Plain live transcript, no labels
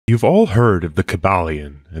You've all heard of the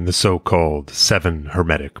Kybalion and the so-called 7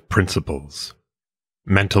 Hermetic Principles.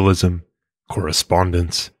 Mentalism,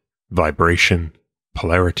 correspondence, vibration,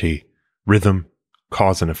 polarity, rhythm,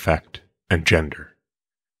 cause and effect, and gender.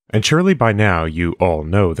 And surely by now you all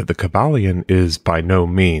know that the Kybalion is by no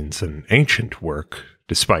means an ancient work,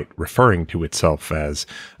 despite referring to itself as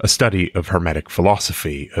a study of Hermetic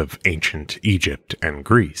philosophy of ancient Egypt and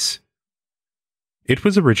Greece. It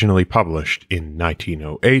was originally published in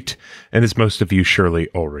 1908, and as most of you surely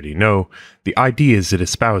already know, the ideas it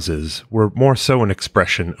espouses were more so an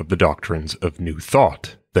expression of the doctrines of New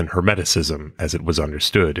Thought than Hermeticism as it was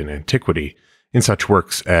understood in antiquity, in such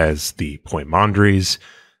works as the Poimandres,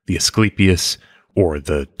 the Asclepius, or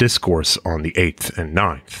the Discourse on the 8th and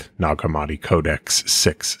 9th, Nag Hammadi Codex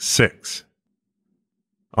 6.6.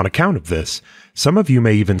 On account of this, some of you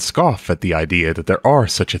may even scoff at the idea that there are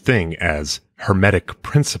such a thing as Hermetic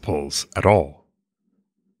Principles at all.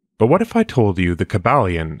 But what if I told you the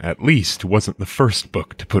Kybalion at least wasn't the first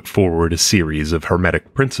book to put forward a series of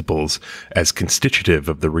Hermetic Principles as constitutive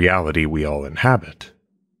of the reality we all inhabit?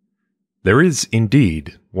 There is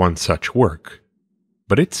indeed one such work,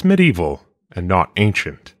 but it's medieval and not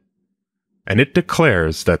ancient, and it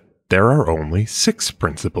declares that there are only 6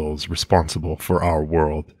 principles responsible for our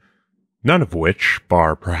world, none of which,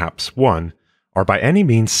 bar perhaps one, are by any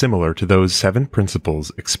means similar to those 7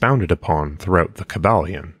 principles expounded upon throughout the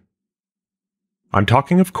Kybalion. I'm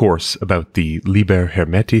talking, of course, about the Liber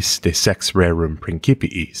Hermetis de sex rerum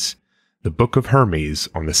principiis, the Book of Hermes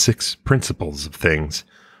on the 6 Principles of Things,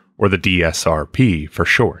 or the DSRP for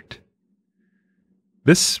short.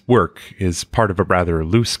 This work is part of a rather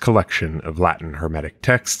loose collection of Latin Hermetic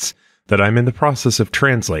texts that I'm in the process of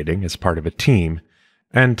translating as part of a team,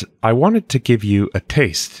 and I wanted to give you a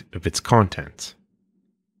taste of its contents.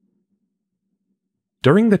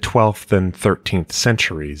 During the 12th and 13th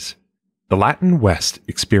centuries, the Latin West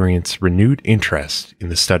experienced renewed interest in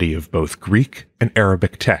the study of both Greek and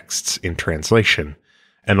Arabic texts in translation,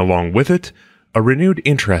 and along with it, a renewed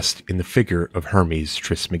interest in the figure of Hermes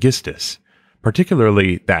Trismegistus,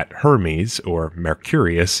 particularly that Hermes, or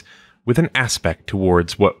Mercurius, with an aspect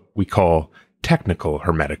towards what we call technical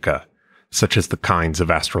Hermetica, such as the kinds of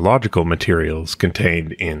astrological materials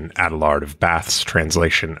contained in Adelard of Bath's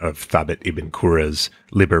translation of Thabit ibn Qurra's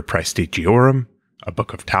Liber Praestigiorum, a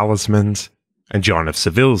book of talismans, and John of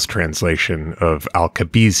Seville's translation of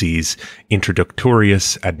Alcabisi's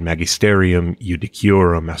Introductorius ad Magisterium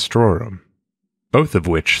Judiciorum Astrorum, both of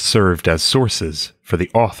which served as sources for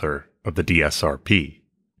the author of the DSRP.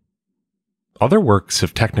 Other works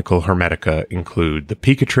of technical Hermetica include the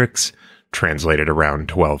Picatrix, translated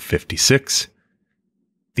around 1256,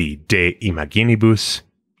 the De Imaginibus,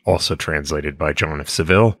 also translated by John of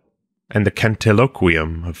Seville, and the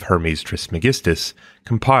Cantiloquium of Hermes Trismegistus,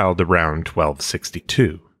 compiled around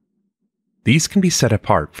 1262. These can be set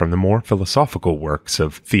apart from the more philosophical works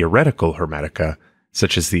of theoretical Hermetica,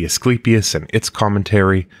 such as the Asclepius and its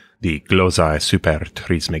commentary, the Glosae super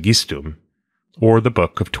Trismegistum, or the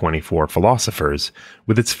Book of 24 Philosophers,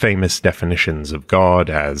 with its famous definitions of God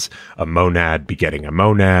as a monad begetting a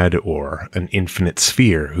monad, or an infinite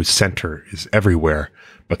sphere whose center is everywhere,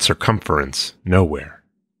 but circumference nowhere.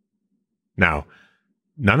 Now,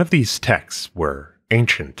 none of these texts were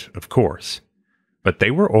ancient, of course, but they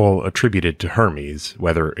were all attributed to Hermes,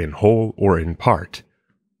 whether in whole or in part,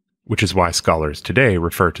 which is why scholars today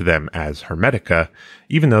refer to them as Hermetica,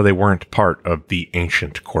 even though they weren't part of the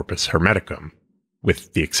ancient Corpus Hermeticum,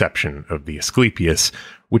 with the exception of the Asclepius,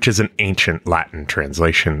 which is an ancient Latin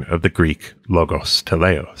translation of the Greek Logos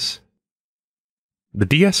Teleos. The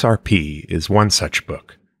DSRP is one such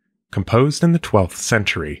book, composed in the 12th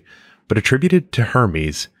century, but attributed to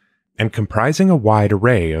Hermes, and comprising a wide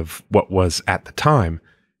array of what was, at the time,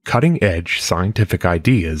 cutting-edge scientific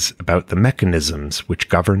ideas about the mechanisms which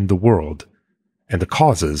governed the world, and the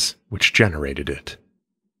causes which generated it.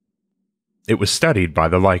 It was studied by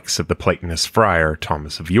the likes of the Platonist friar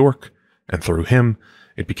Thomas of York, and through him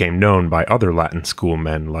it became known by other Latin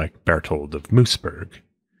schoolmen like Berthold of Moosburg.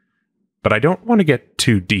 But I don't want to get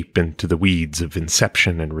too deep into the weeds of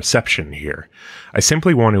inception and reception here. I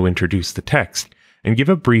simply want to introduce the text and give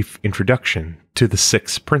a brief introduction to the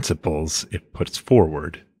 6 principles it puts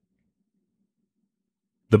forward.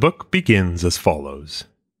 The book begins as follows.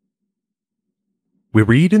 We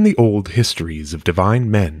read in the old histories of divine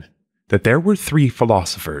men that there were 3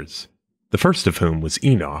 philosophers, the first of whom was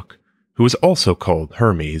Enoch, who was also called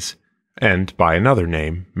Hermes, and by another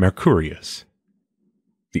name Mercurius.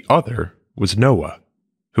 The other was Noah,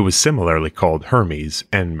 who was similarly called Hermes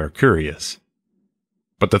and Mercurius.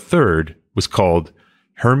 But the third was called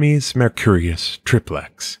Hermes Mercurius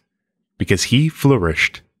Triplex, because he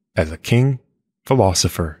flourished as a king,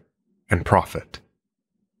 philosopher, and prophet.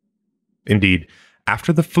 Indeed,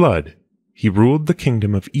 after the flood, he ruled the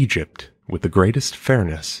kingdom of Egypt with the greatest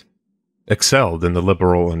fairness, excelled in the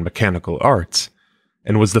liberal and mechanical arts,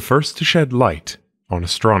 and was the first to shed light on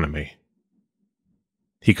astronomy.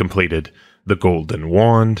 He completed the Golden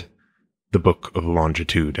Wand, the Book of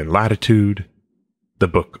Longitude and Latitude, the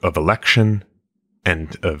Book of Election,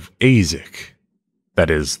 and of Azic,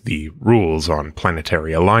 that is, the rules on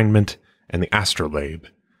planetary alignment and the astrolabe,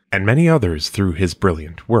 and many others through his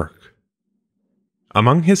brilliant work.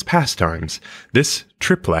 Among his pastimes, this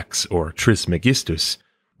Triplex, or Trismegistus,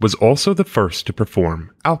 was also the first to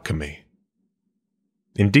perform alchemy.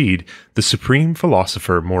 Indeed, the supreme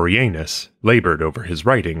philosopher Morianus labored over his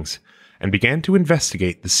writings, and began to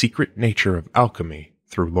investigate the secret nature of alchemy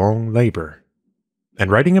through long labor,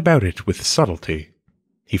 and writing about it with subtlety,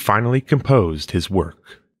 he finally composed his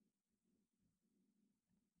work.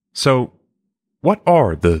 So, what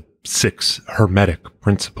are the 6 Hermetic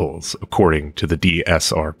Principles according to the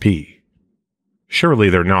DSRP? Surely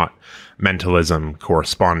they're not mentalism,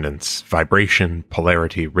 correspondence, vibration,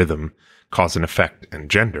 polarity, rhythm, cause and effect, and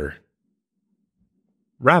gender.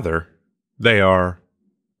 Rather, they are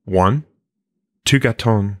 1.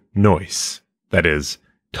 Tugaton nous, that is,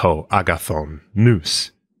 to agathon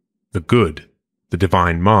nous, the good, the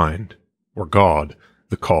divine mind, or God,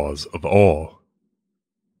 the cause of all.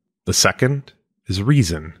 The second is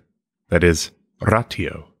reason, that is,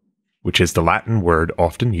 ratio, which is the Latin word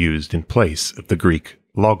often used in place of the Greek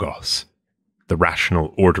logos, the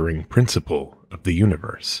rational ordering principle of the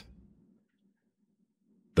universe.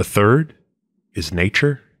 The third is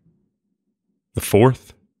nature. The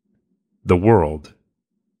fourth, the world.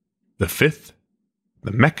 The fifth,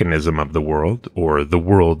 the mechanism of the world, or the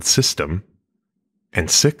world system. And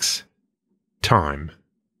 6, time.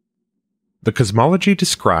 The cosmology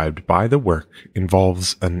described by the work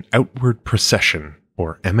involves an outward procession,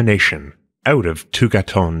 or emanation, out of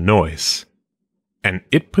Tugaton nous, and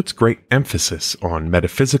it puts great emphasis on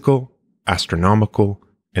metaphysical, astronomical,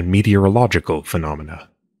 and meteorological phenomena.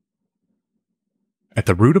 At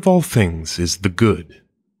the root of all things is the good,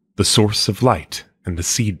 the source of light and the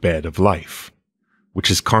seedbed of life, which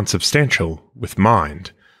is consubstantial with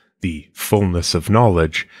mind, the fullness of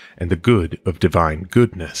knowledge and the good of divine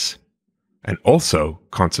goodness, and also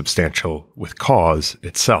consubstantial with cause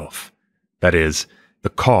itself, that is, the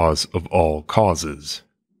cause of all causes.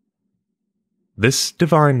 This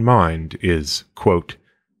divine mind is, quote,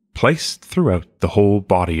 placed throughout the whole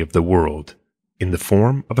body of the world in the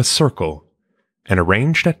form of a circle, and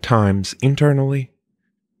arranged at times internally,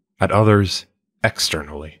 at others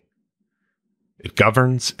externally. It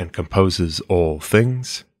governs and composes all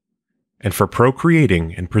things, and for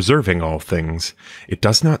procreating and preserving all things, it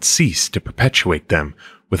does not cease to perpetuate them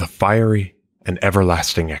with a fiery and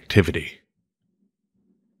everlasting activity.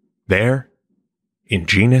 There, in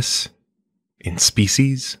genus, in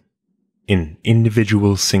species, in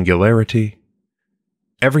individual singularity,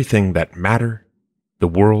 everything that matter, the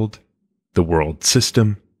world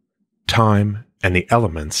system, time, and the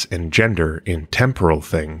elements engender in temporal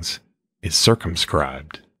things is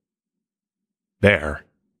circumscribed. There,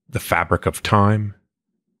 the fabric of time,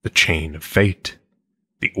 the chain of fate,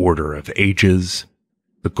 the order of ages,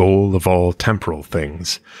 the goal of all temporal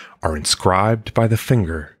things are inscribed by the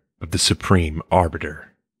finger of the supreme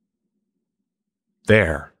arbiter.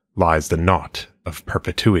 There lies the knot of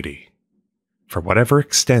perpetuity, for whatever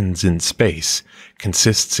extends in space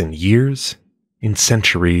consists in years, in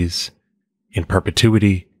centuries, in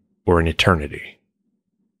perpetuity, or in eternity.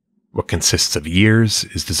 What consists of years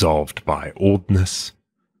is dissolved by oldness,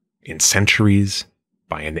 in centuries,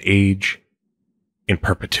 by an age, in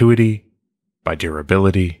perpetuity, by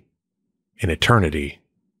durability, in eternity,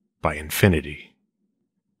 by infinity.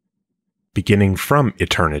 Beginning from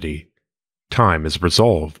eternity, time is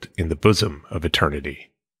resolved in the bosom of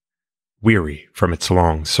eternity, weary from its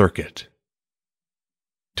long circuit.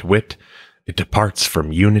 To wit, it departs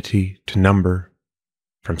from unity to number,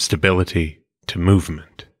 from stability to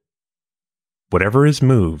movement. Whatever is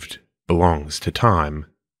moved belongs to time.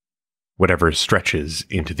 Whatever stretches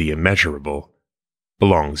into the immeasurable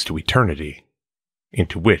belongs to eternity,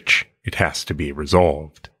 into which it has to be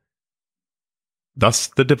resolved. Thus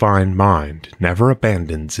the divine mind never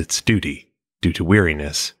abandons its duty due to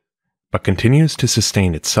weariness, but continues to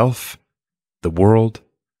sustain itself, the world,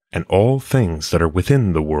 and all things that are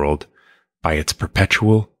within the world by its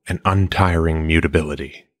perpetual and untiring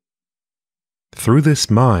mutability. Through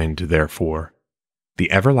this mind, therefore,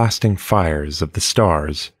 the everlasting fires of the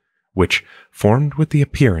stars which, formed with the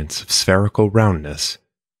appearance of spherical roundness,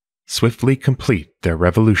 swiftly complete their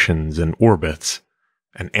revolutions and orbits,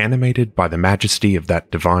 and animated by the majesty of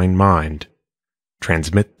that divine mind,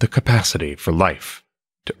 transmit the capacity for life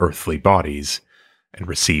to earthly bodies, and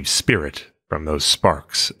receive spirit from those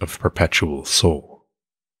sparks of perpetual soul."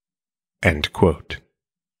 End quote.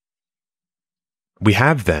 We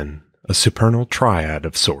have, then, a supernal triad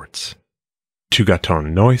of sorts: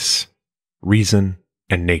 tugaton nous, reason,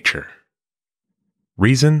 and nature.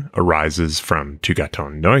 Reason arises from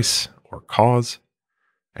tugaton nous, or cause,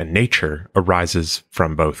 and nature arises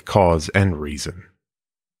from both cause and reason.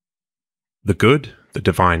 The good, the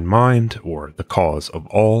divine mind, or the cause of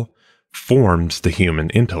all, forms the human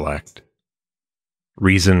intellect.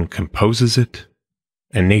 Reason composes it,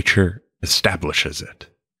 and nature establishes it.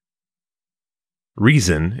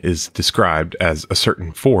 Reason is described as a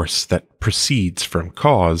certain force that proceeds from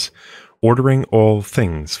cause, ordering all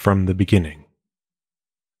things from the beginning.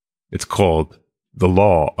 It's called the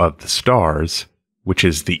law of the stars, which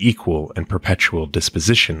is the equal and perpetual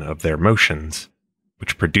disposition of their motions,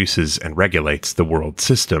 which produces and regulates the world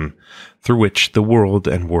system, through which the world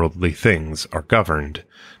and worldly things are governed,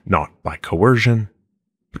 not by coercion,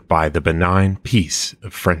 but by the benign peace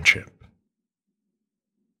of friendship.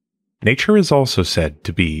 Nature is also said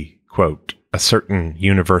to be, quote, a certain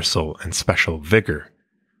universal and special vigor,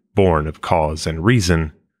 born of cause and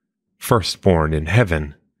reason, firstborn in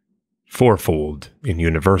heaven, fourfold in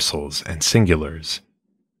universals and singulars,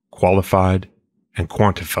 qualified and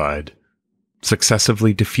quantified,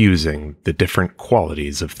 successively diffusing the different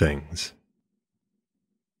qualities of things.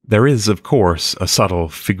 There is, of course, a subtle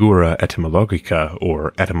figura etymologica,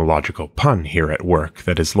 or etymological pun, here at work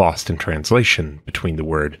that is lost in translation between the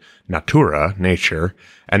word natura, nature,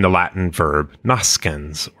 and the Latin verb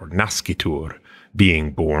nascens, or nascitur,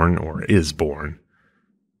 being born or is born.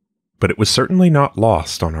 But it was certainly not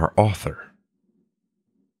lost on our author.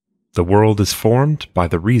 The world is formed by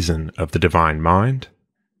the reason of the divine mind,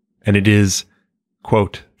 and it is,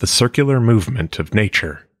 quote, the circular movement of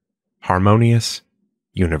nature, harmonious,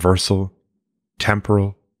 universal,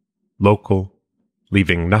 temporal, local,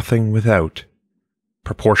 leaving nothing without,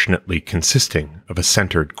 proportionately consisting of a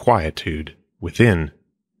centered quietude within,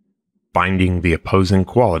 binding the opposing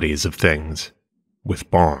qualities of things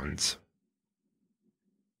with bonds.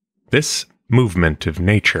 This movement of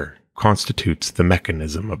nature constitutes the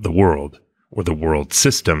mechanism of the world, or the world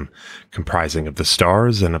system, comprising of the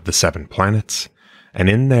stars and of the 7 planets, and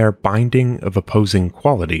in their binding of opposing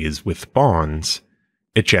qualities with bonds,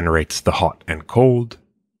 it generates the hot and cold,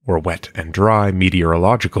 or wet and dry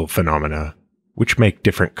meteorological phenomena, which make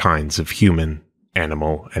different kinds of human,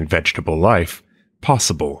 animal, and vegetable life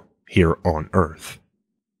possible here on Earth.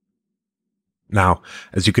 Now,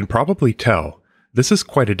 as you can probably tell, this is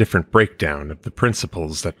quite a different breakdown of the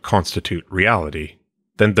principles that constitute reality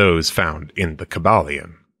than those found in the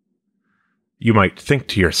Kybalion. You might think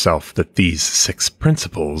to yourself that these 6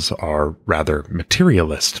 principles are rather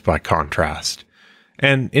materialist by contrast,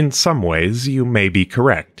 and in some ways you may be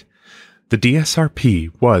correct. The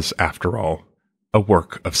DSRP was, after all, a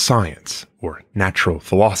work of science, or natural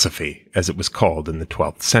philosophy, as it was called in the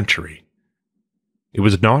 12th century. It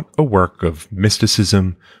was not a work of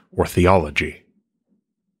mysticism or theology.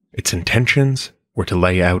 Its intentions were to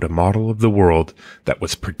lay out a model of the world that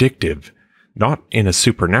was predictive, not in a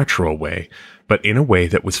supernatural way, but in a way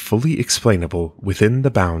that was fully explainable within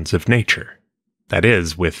the bounds of nature. That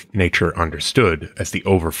is, with nature understood as the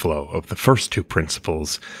overflow of the first 2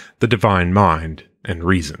 principles, the divine mind and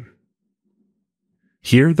reason.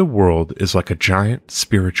 Here the world is like a giant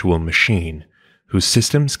spiritual machine whose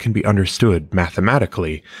systems can be understood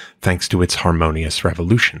mathematically thanks to its harmonious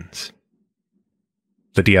revolutions.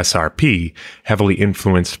 The DSRP, heavily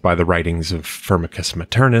influenced by the writings of Firmicus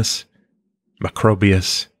Maternus,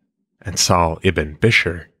 Macrobius, and Sal ibn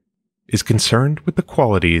Bishr, is concerned with the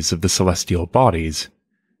qualities of the celestial bodies,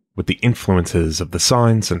 with the influences of the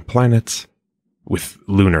signs and planets, with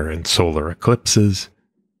lunar and solar eclipses,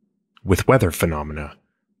 with weather phenomena,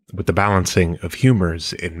 with the balancing of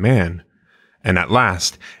humors in man, and at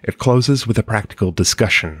last it closes with a practical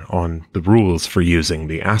discussion on the rules for using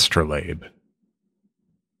the astrolabe.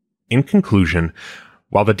 In conclusion,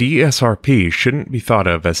 while the DSRP shouldn't be thought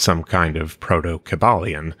of as some kind of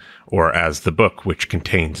proto-Kybalion, or as the book which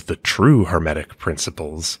contains the true Hermetic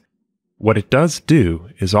Principles, what it does do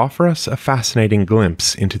is offer us a fascinating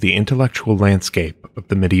glimpse into the intellectual landscape of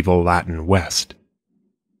the medieval Latin West.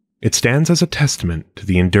 It stands as a testament to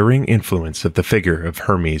the enduring influence of the figure of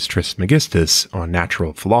Hermes Trismegistus on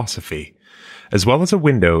natural philosophy, as well as a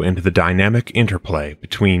window into the dynamic interplay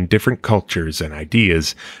between different cultures and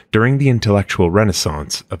ideas during the intellectual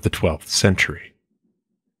renaissance of the 12th century.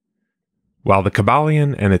 While the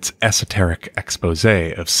Kybalion and its esoteric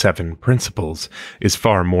exposé of 7 principles is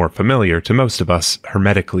far more familiar to most of us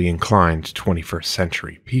hermetically inclined 21st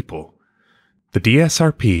century people, the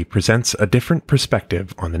DSRP presents a different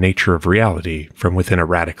perspective on the nature of reality from within a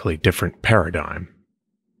radically different paradigm.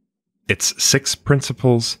 Its 6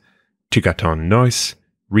 principles, Tigaton nous,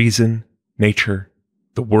 reason, nature,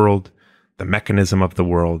 the world, the mechanism of the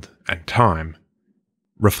world, and time,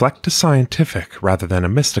 reflect a scientific rather than a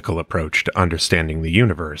mystical approach to understanding the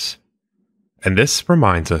universe. And this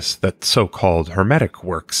reminds us that so-called Hermetic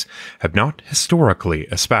works have not historically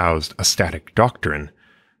espoused a static doctrine,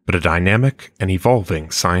 but a dynamic and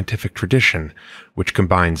evolving scientific tradition which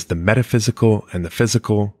combines the metaphysical and the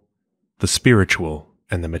physical, the spiritual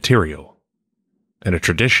and the material, and a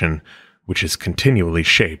tradition which is continually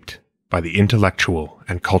shaped by the intellectual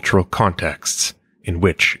and cultural contexts in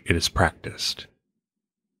which it is practiced.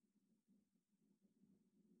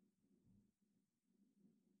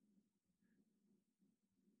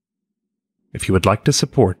 If you would like to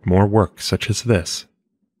support more work such as this,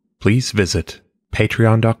 please visit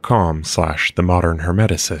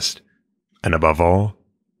patreon.com/themodernhermeticist, and above all,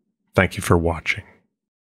 thank you for watching.